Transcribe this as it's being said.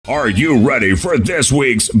Are you ready for this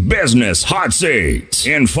week's Business Hot Seat?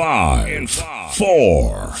 In 5,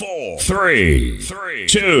 4, 3,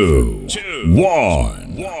 2,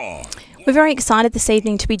 1. We're very excited this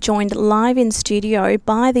evening to be joined live in studio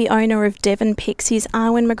by the owner of Devon Pixies,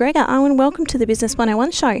 Arwen McGregor. Arwen, welcome to the Business 101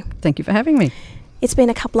 show. Thank you for having me. It's been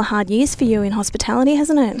a couple of hard years for you in hospitality,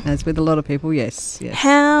 hasn't it? As with a lot of people, yes.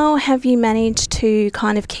 How have you managed to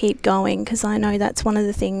kind of keep going? Because I know that's one of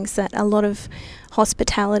the things that a lot of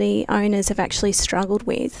hospitality owners have actually struggled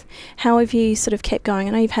with. How have you sort of kept going?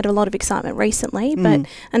 I know you've had a lot of excitement recently, but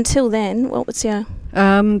until then, what was your...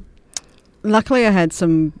 Luckily, I had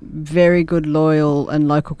some very good, loyal and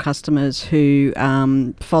local customers who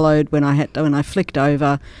followed when I flicked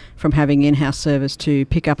over from having in-house service to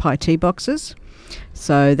pick up high tea boxes.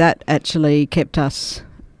 So that actually kept us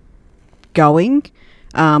going.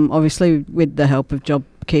 Obviously, with the help of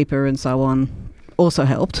JobKeeper and so on, also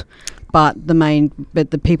helped. But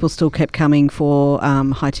the people still kept coming for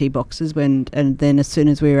high tea boxes and then as soon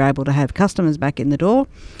as we were able to have customers back in the door,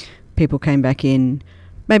 people came back in.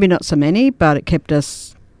 Maybe not so many, but it kept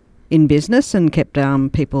us in business and kept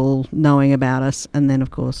people knowing about us. And then,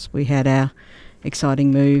 of course, we had our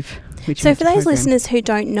exciting move. So for those listeners who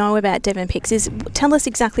don't know about Devon Pixies, tell us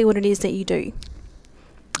exactly what it is that you do.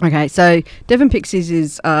 Okay, so Devon Pixies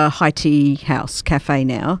is a high tea house, cafe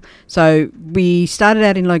now. So we started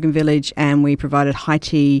out in Logan Village and we provided high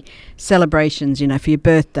tea celebrations, for your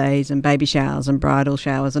birthdays and baby showers and bridal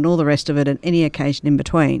showers and all the rest of it and any occasion in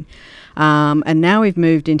between. And now we've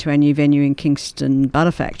moved into our new venue in Kingston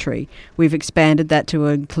Butter Factory. We've expanded that to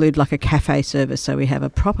include like a cafe service. So we have a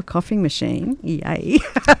proper coffee machine, yay,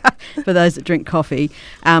 for those that drink coffee,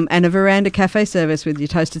 and a veranda cafe service with your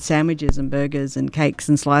toasted sandwiches and burgers and cakes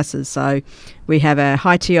and slices. So we have a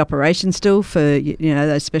high tea operation still for,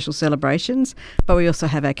 those special celebrations, but we also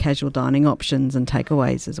have our casual dining options and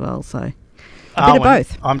takeaways as well. So a bit of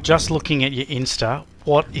both. I'm just looking at your Insta.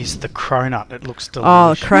 What is the cronut? It looks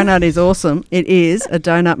Oh, delicious. cronut is awesome. It is a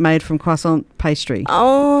donut made from croissant pastry.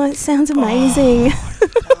 Oh, it sounds amazing.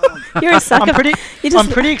 You're a sucker. I'm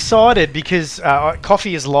pretty excited because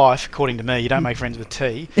coffee is life, according to me. You don't make friends with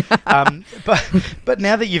tea. But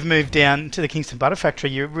now that you've moved down to the Kingston Butter Factory,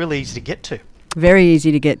 you're really easy to get to. Very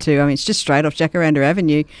easy to get to. I mean, it's just straight off Jacaranda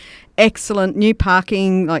Avenue. Excellent new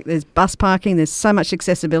parking, like there's bus parking, there's so much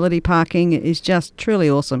accessibility parking. It is just truly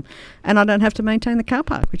awesome. And I don't have to maintain the car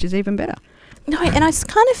park, which is even better. No, and I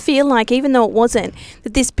kind of feel like, even though it wasn't,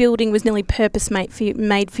 that this building was nearly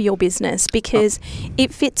made for your business because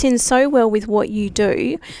it fits in so well with what you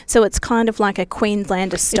do. So it's kind of like a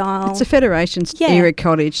Queenslander style. It's a Federation era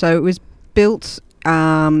cottage. So it was built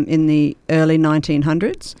in the early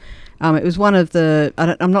 1900s. It was one of the,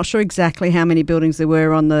 I'm not sure exactly how many buildings there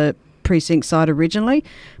were on the precinct site originally,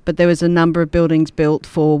 but there was a number of buildings built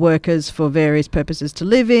for workers for various purposes to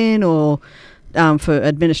live in or for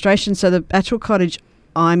administration. So the actual cottage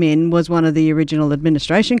I'm in was one of the original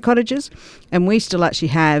administration cottages, and we still actually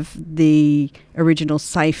have the original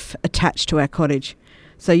safe attached to our cottage.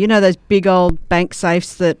 So those big old bank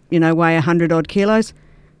safes that, weigh 100 odd kilos?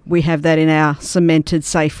 We have that in our cemented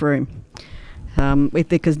safe room.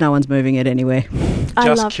 Because no one's moving it anywhere.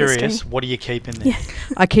 Just curious, what do you keep in there? Yeah.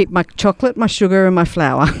 I keep my chocolate, my sugar and my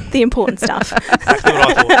flour. The important stuff. Exactly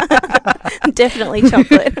what I thought. Definitely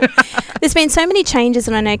chocolate. There's been so many changes,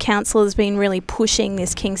 and I know council has been really pushing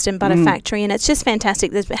this Kingston Butter Factory, and it's just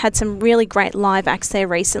fantastic. There's had some really great live acts there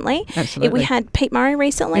recently. Absolutely. We had Pete Murray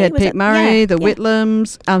recently. We had Pete Murray, the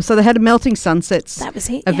Whitlams. So they had a Melting Sunsets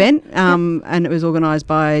event, and it was organised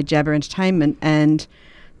by Jabber Entertainment, and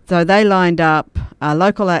so they lined up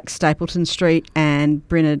local acts, Stapleton Street and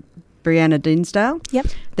Brianna Dinsdale. Yep.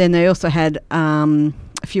 Then they also had a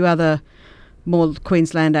few other more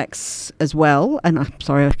Queensland acts as well. And I'm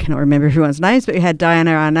sorry, I cannot remember everyone's names, but we had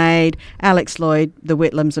Diana Arnade, Alex Lloyd, the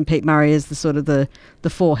Whitlams and Pete Murray as the sort of the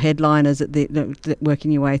four headliners at the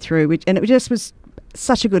working your way through. And it just was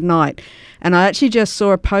such a good night. And I actually just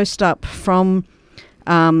saw a post up from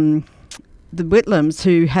the Whitlams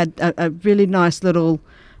who had a really nice little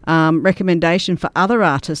recommendation for other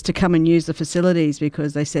artists to come and use the facilities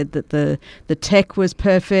because they said that the tech was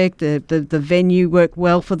perfect, the venue worked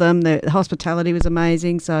well for them, the hospitality was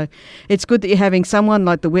amazing. So it's good that you're having someone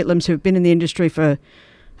like the Whitlams who've been in the industry for,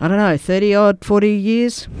 30 odd, 40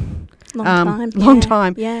 years. Long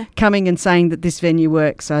time, coming and saying that this venue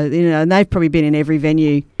works. So, and they've probably been in every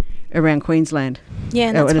venue around Queensland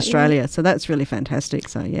in Australia. So that's really fantastic.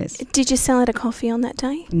 So, yes. Did you sell out a coffee on that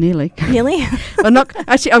day? Nearly. Nearly? Well, not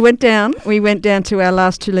actually. We went down to our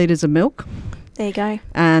last 2 litres of milk. There you go.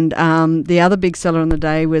 And the other big seller on the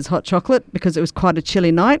day was hot chocolate because it was quite a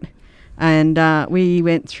chilly night. And we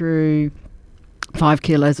went through 5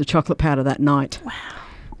 kilos of chocolate powder that night. Wow.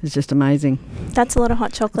 It's just amazing. That's a lot of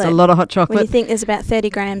hot chocolate. It's a lot of hot chocolate. When you think there's about 30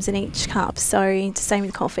 grams in each cup. So same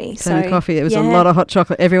with coffee. Same with coffee. It was a lot of hot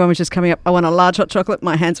chocolate. Everyone was just coming up, I want a large hot chocolate.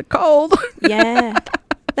 My hands are cold. Yeah.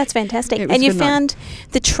 That's fantastic. And you found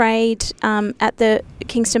the trade at the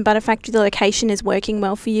Kingston Butter Factory, the location is working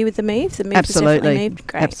well for you with the move? The move Absolutely. has definitely moved.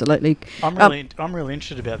 Great. Absolutely. I'm really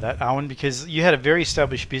interested about that, Owen, because you had a very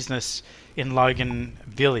established business in Logan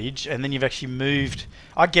Village, and then you've actually moved.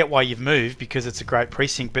 I get why you've moved because it's a great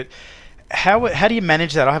precinct, but how do you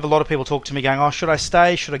manage that? I have a lot of people talk to me going, oh, should I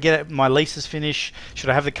stay? Should I get my leases finished? Should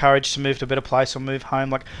I have the courage to move to a better place or move home?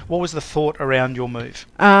 Like, what was the thought around your move?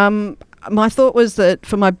 My thought was that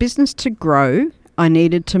for my business to grow, I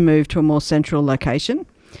needed to move to a more central location.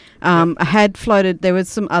 I had floated, there was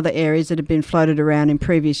some other areas that had been floated around in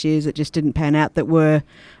previous years that just didn't pan out that were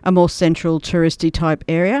a more central touristy type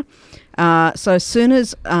area. So as soon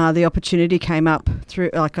as the opportunity came up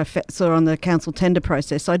through, like I saw on the council tender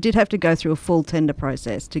process, so I did have to go through a full tender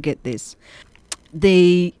process to get this.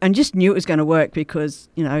 And just knew it was going to work because,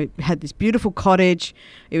 you know, had this beautiful cottage.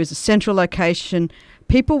 It was a central location.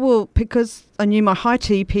 Because I knew my high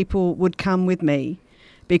tea people would come with me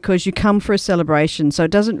because you come for a celebration. So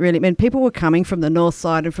it doesn't really mean people were coming from the north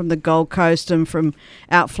side and from the Gold Coast and from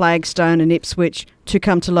out Flagstone and Ipswich to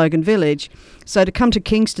come to Logan Village. So to come to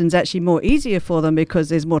Kingston's actually more easier for them because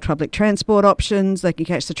there's more public transport options. They can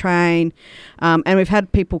catch the train. And we've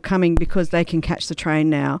had people coming because they can catch the train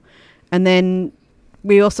now. And then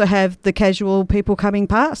we also have the casual people coming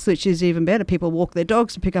past, which is even better. People walk their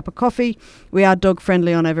dogs to pick up a coffee. We are dog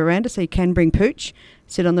friendly on our veranda, so you can bring Pooch,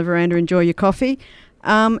 sit on the veranda, enjoy your coffee.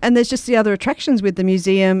 And there's just the other attractions with the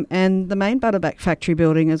museum and the main Butterback factory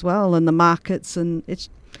building as well, and the markets, and it's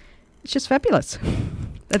just fabulous.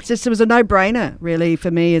 It was a no-brainer really for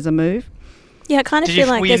me as a move. Yeah, I kind of feel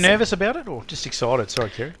like. Were you nervous about it or just excited? Sorry,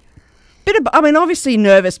 Kerry. Obviously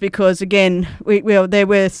nervous because again, there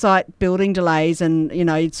were site building delays, and you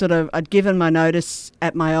know, I'd given my notice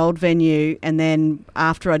at my old venue, and then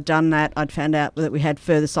after I'd done that, I'd found out that we had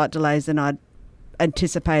further site delays than I'd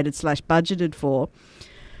anticipated / budgeted for,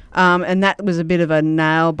 and that was a bit of a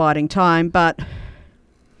nail-biting time. But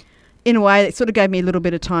in a way, it sort of gave me a little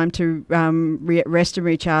bit of time to rest and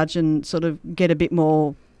recharge, and sort of get a bit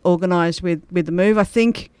more organised with the move. I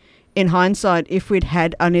think, in hindsight, if we'd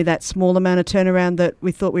had only that small amount of turnaround that we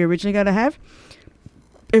thought we were originally going to have,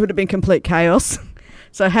 it would have been complete chaos.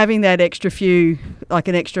 So having that extra few, like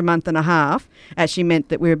an extra month and a half, actually meant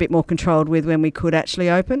that we were a bit more controlled with when we could actually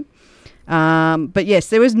open. But yes,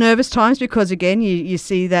 there was nervous times because, again, you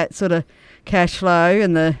see that sort of cash flow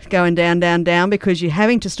and the going down because you're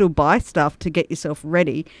having to still buy stuff to get yourself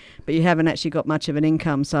ready, but you haven't actually got much of an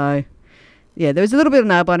income. So yeah, there was a little bit of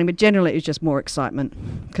nail biting, but generally it was just more excitement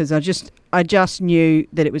because I just knew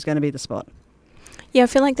that it was going to be the spot. Yeah, I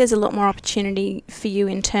feel like there's a lot more opportunity for you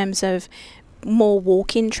in terms of more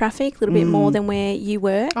walk-in traffic, a little bit more than where you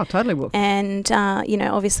were. Oh, totally walk. And,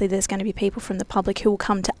 obviously there's going to be people from the public who will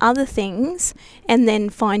come to other things and then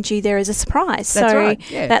find you there as a surprise. That's so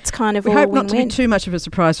right, yeah. That's kind of we all hope win-win. not to be too much of a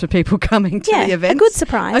surprise for people coming to the event. A good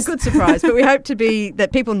surprise. But we hope to be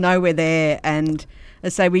that people know we're there. And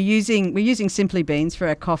as I say, we're using Simply Beans for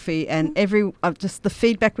our coffee, and just the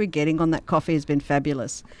feedback we're getting on that coffee has been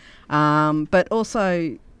fabulous. But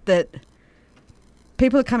also that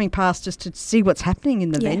people are coming past just to see what's happening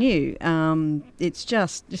in the venue. It's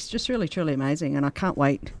just really, truly amazing, and I can't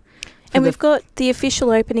wait. And we've got the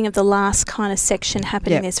official opening of the last kind of section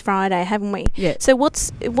happening this Friday, haven't we? Yeah. So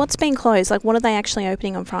what's been closed? Like, what are they actually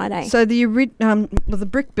opening on Friday? So the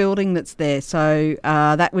brick building that's there. So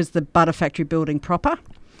that was the Butter Factory building proper.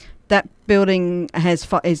 That building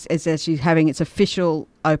is actually having its official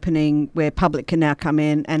opening where public can now come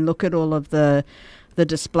in and look at all of the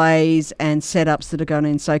displays and setups that are going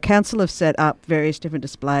in. So council have set up various different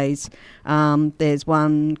displays. There's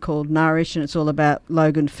one called Nourish, and it's all about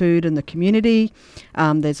Logan food and the community.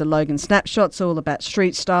 There's a Logan Snapshots, all about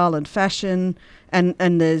street style and fashion. And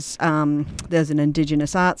there's an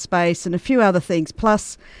Indigenous art space and a few other things.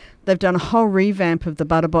 Plus, they've done a whole revamp of the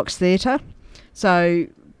Butterbox Theatre. So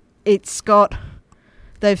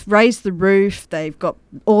they've raised the roof, they've got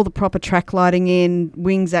all the proper track lighting in,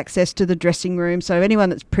 wings access to the dressing room. So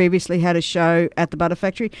anyone that's previously had a show at the Butter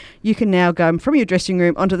Factory, you can now go from your dressing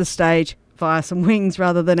room onto the stage via some wings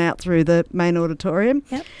rather than out through the main auditorium.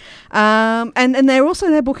 Yep. And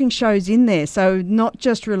they're booking shows in there, so not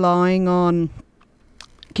just relying on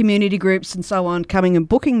community groups and so on coming and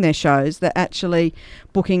booking their shows. They're actually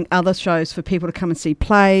booking other shows for people to come and see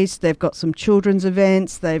plays. They've got some children's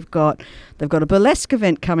events. They've got a burlesque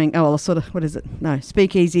event coming. Oh, well, sort of, what is it? No,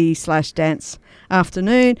 speakeasy / dance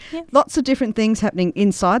afternoon. Yep. Lots of different things happening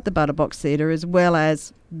inside the Butterbox Theatre, as well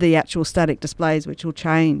as the actual static displays, which will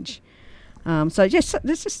change. So yes,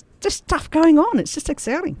 there's just stuff going on. It's just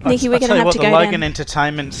exciting. Nikki, we're going to have to go the Logan down.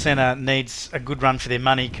 Entertainment Centre needs a good run for their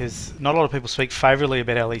money, because not a lot of people speak favourably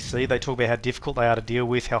about LEC. They talk about how difficult they are to deal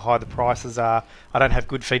with, how high the prices are. I don't have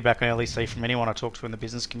good feedback on LEC from anyone I talk to in the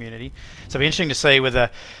business community. So it'll be interesting to see whether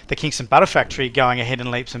the Kingston Butter Factory going ahead in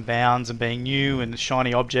leaps and bounds and being new and a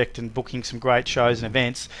shiny object and booking some great shows and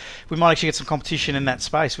events, we might actually get some competition in that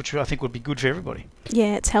space, which I think would be good for everybody.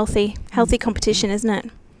 Yeah, it's healthy competition, isn't it?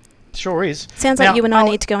 Sure is. Sounds Now, like you and I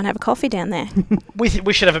need to go and have a coffee down there. We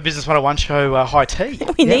should have a Business 101 show, high tea.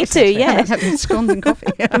 We need to, yeah. Having scones and coffee.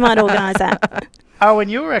 We might organise that. Oh, and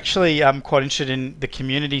you're actually quite interested in the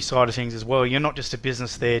community side of things as well. You're not just a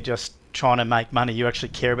business there just trying to make money. You actually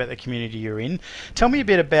care about the community you're in. Tell me a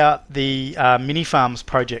bit about the Mini Farms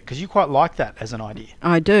project, because you quite like that as an idea.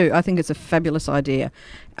 I do. I think it's a fabulous idea.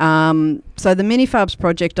 So the Mini Farms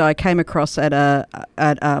project I came across at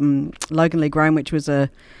Logan Lee Graham, which was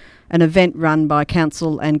an event run by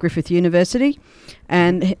Council and Griffith University,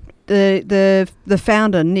 and the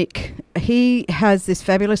founder, Nick, he has this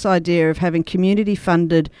fabulous idea of having community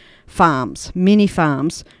funded farms, mini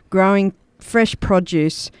farms, growing fresh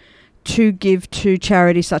produce to give to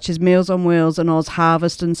charities such as Meals on Wheels and Oz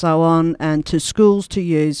Harvest and so on, and to schools to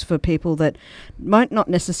use for people that might not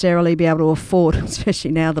necessarily be able to afford,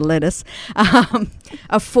 especially now the lettuce,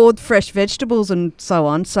 afford fresh vegetables and so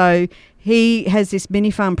on. So he has this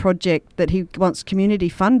mini farm project that he wants community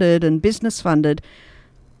funded and business funded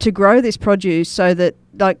to grow this produce, so that,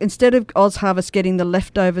 like, instead of Oz Harvest getting the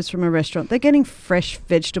leftovers from a restaurant, they're getting fresh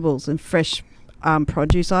vegetables and fresh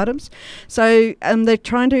produce items. So they're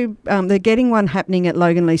trying to they're getting one happening at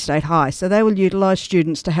Logan Lee State High. So they will utilise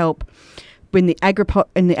students to help in the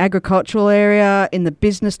agricultural area, in the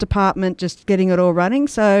business department, just getting it all running.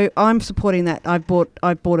 So I'm supporting that. I bought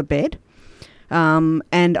a bed. And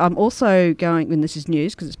I'm also going, and this is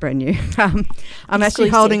news because it's brand new, I'm actually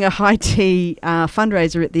holding a high tea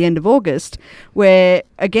fundraiser at the end of August, where,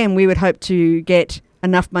 again, we would hope to get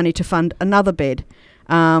enough money to fund another bed,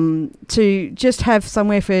 to just have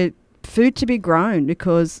somewhere for food to be grown,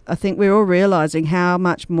 because I think we're all realising how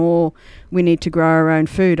much more we need to grow our own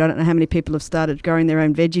food. I don't know how many people have started growing their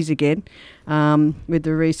own veggies again with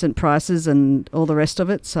the recent prices and all the rest of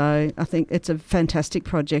it. So I think it's a fantastic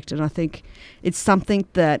project, and I think it's something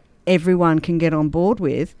that everyone can get on board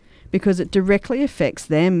with, because it directly affects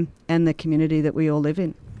them and the community that we all live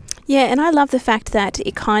in. Yeah, and I love the fact that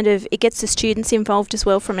it gets the students involved as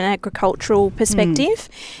well from an agricultural perspective,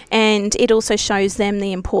 and it also shows them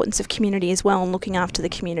the importance of community as well and looking after the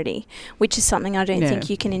community, which is something I don't think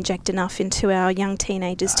you can inject enough into our young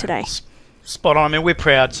teenagers today. Spot on. I mean, we're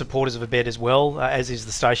proud supporters of a bed as well, as is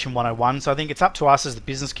the Station 101. So I think it's up to us as the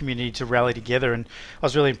business community to rally together. And I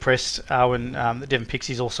was really impressed when the Devon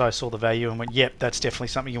Pixies also saw the value and went, yep, that's definitely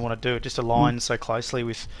something you want to do. It just aligns so closely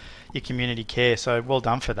with your community care. So well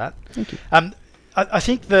done for that. Thank you. I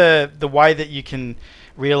think the way that you can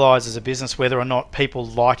realise as a business whether or not people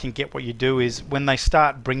like and get what you do is when they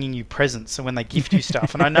start bringing you presents and when they gift you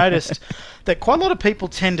stuff. And I noticed that quite a lot of people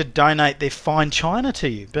tend to donate their fine china to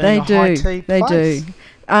you. They do. It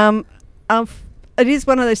is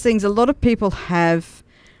one of those things. A lot of people have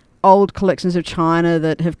old collections of china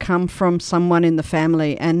that have come from someone in the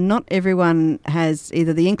family, and not everyone has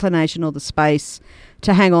either the inclination or the space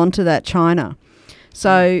to hang on to that china.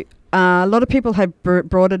 So a lot of people have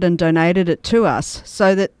brought it and donated it to us,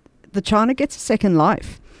 so that the china gets a second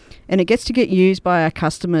life and it gets to get used by our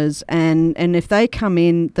customers. And if they come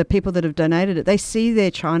in, the people that have donated it, they see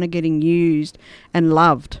their china getting used and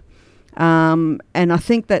loved. And I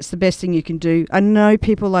think that's the best thing you can do. I know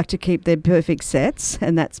people like to keep their perfect sets,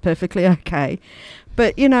 and that's perfectly okay.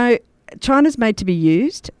 But, you know, china's made to be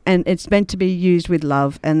used, and it's meant to be used with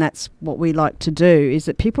love, and that's what we like to do, is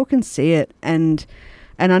that people can see it. And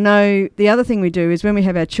I know the other thing we do is when we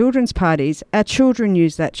have our children's parties, our children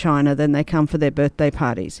use that china, then they come for their birthday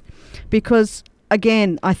parties. Because,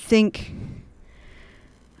 again, I think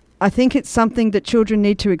it's something that children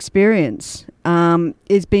need to experience,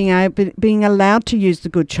 is being allowed to use the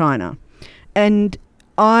good china. And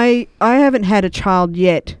I haven't had a child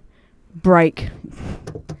yet break,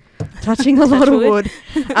 touching a lot of wood,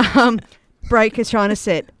 break a china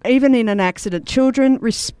set, even in an accident. Children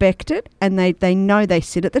respect it, and they know they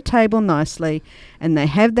sit at the table nicely and they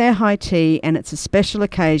have their high tea, and it's a special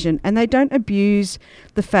occasion, and they don't abuse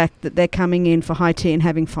the fact that they're coming in for high tea and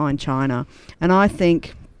having fine china. And I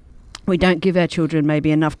think we don't give our children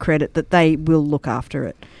maybe enough credit that they will look after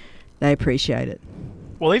it. They appreciate it.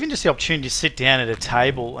 Well, even just the opportunity to sit down at a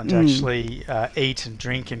table and to actually eat and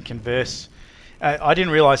drink and converse. I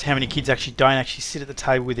didn't realise how many kids actually don't actually sit at the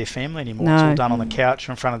table with their family anymore. No. It's all done on the couch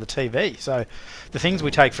or in front of the TV. So the things we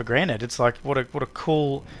take for granted, it's like what a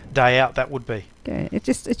cool day out that would be. Yeah, it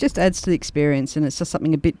just adds to the experience, and it's just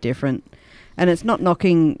something a bit different. And it's not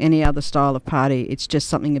knocking any other style of party. It's just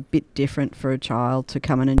something a bit different for a child to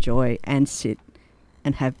come and enjoy and sit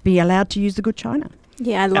and be allowed to use the good china.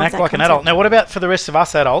 Yeah, I love And act that like an concept. adult. Now, what about for the rest of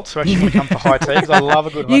us adults who actually want to come for high tea? Because I love a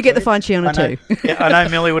good high You get tea. the fine china too. Yeah, I know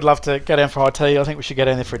Millie would love to go down for high tea. I think we should go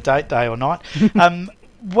down there for a date day or night.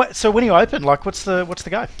 So when are you open? Like, what's the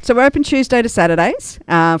go? So we're open Tuesday to Saturdays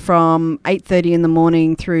from 8:30 in the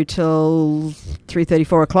morning through till 3:30,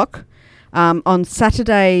 4 o'clock. On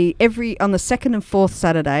Saturday, on the second and fourth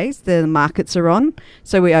Saturdays, the markets are on,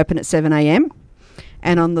 so we open at 7 a.m.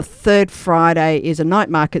 And on the third Friday is a night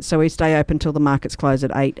market, so we stay open till the markets close at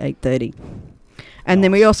 8:30. And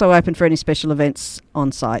then we also open for any special events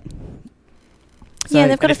on site. Yeah,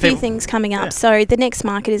 they've got a if few they- things coming up. yeah. So the next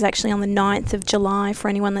market is actually on the 9th of July for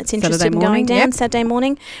anyone that's interested Saturday in going morning, down, yep. Saturday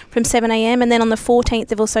morning from 7 a.m. And then on the 14th,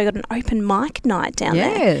 they've also got an open mic night down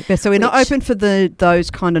there. Yeah, so we're not which- open for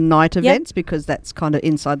those kind of night events because that's kind of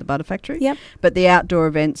inside the Butter Factory. Yep. But the outdoor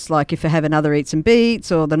events, like if you have another Eats and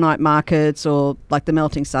Beats or the night markets or like the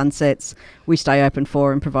Melting Sunsets, we stay open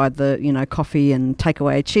for and provide the, coffee and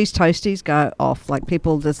takeaway. Cheese toasties go off. Like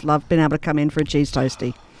people just love being able to come in for a cheese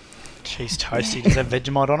toastie. Cheese toasty. Does that have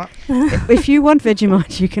Vegemite on it? If you want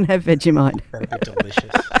Vegemite, you can have Vegemite. That'd be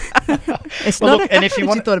delicious. It's Well, not. look, and if you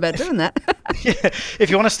want- thought about doing that. Yeah. If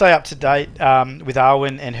you want to stay up to date with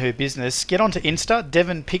Arwen and her business, get onto Insta,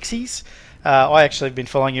 Devon Pixies. I actually have been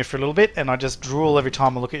following you for a little bit, and I just drool every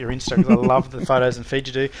time I look at your Insta because I love the photos and feeds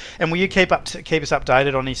you do. And will you keep us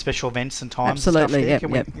updated on any special events and times? Absolutely. And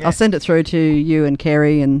stuff? Yep. Can we- I'll send it through to you and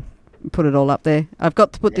Kerry and put it all up there. I've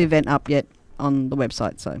got to put the event up yet on the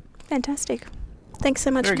website. So Fantastic. Thanks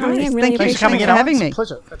so much Very for coming good. in. Really Thank you Thanks for coming appreciate in, it. for having Arwen. It's me. a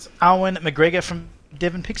pleasure. That's Arwen McGregor from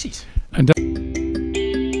Devon Pixies. And